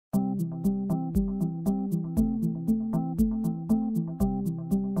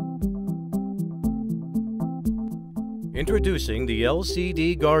Introducing the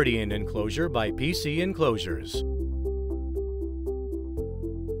LCD Guardian Enclosure by PC Enclosures.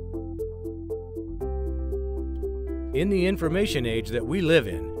 In the information age that we live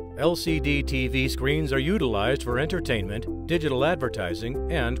in, LCD TV screens are utilized for entertainment, digital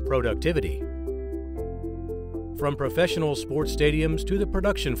advertising, and productivity. From professional sports stadiums to the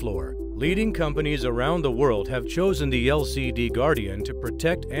production floor, leading companies around the world have chosen the LCD Guardian to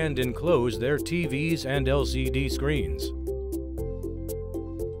protect and enclose their TVs and LCD screens.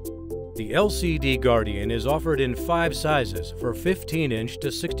 The LCD Guardian is offered in 5 sizes for 15-inch to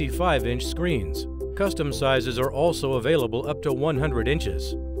 65-inch screens. Custom sizes are also available up to 100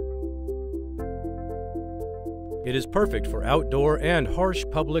 inches. It is perfect for outdoor and harsh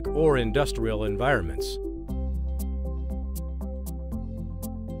public or industrial environments.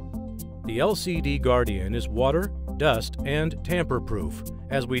 The LCD Guardian is water, dust, and tamper-proof,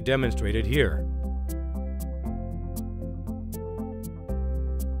 as we demonstrated here.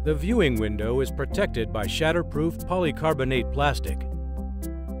 The viewing window is protected by Shatterproof polycarbonate plastic.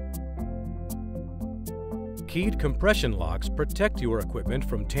 Keyed compression locks protect your equipment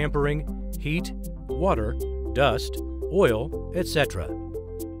from tampering, heat, water, dust, oil, etc.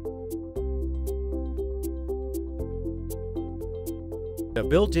 The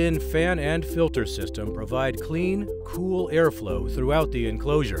built-in fan and filter system provide clean, cool airflow throughout the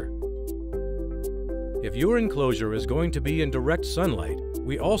enclosure. If your enclosure is going to be in direct sunlight,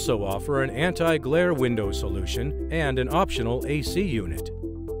 we also offer an anti-glare window solution and an optional AC unit.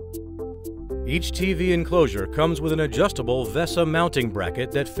 Each TV enclosure comes with an adjustable VESA mounting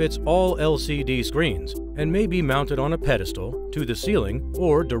bracket that fits all LCD screens and may be mounted on a pedestal, to the ceiling,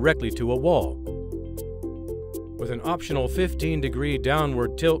 or directly to a wall, with an optional 15-degree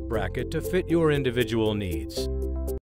downward tilt bracket to fit your individual needs.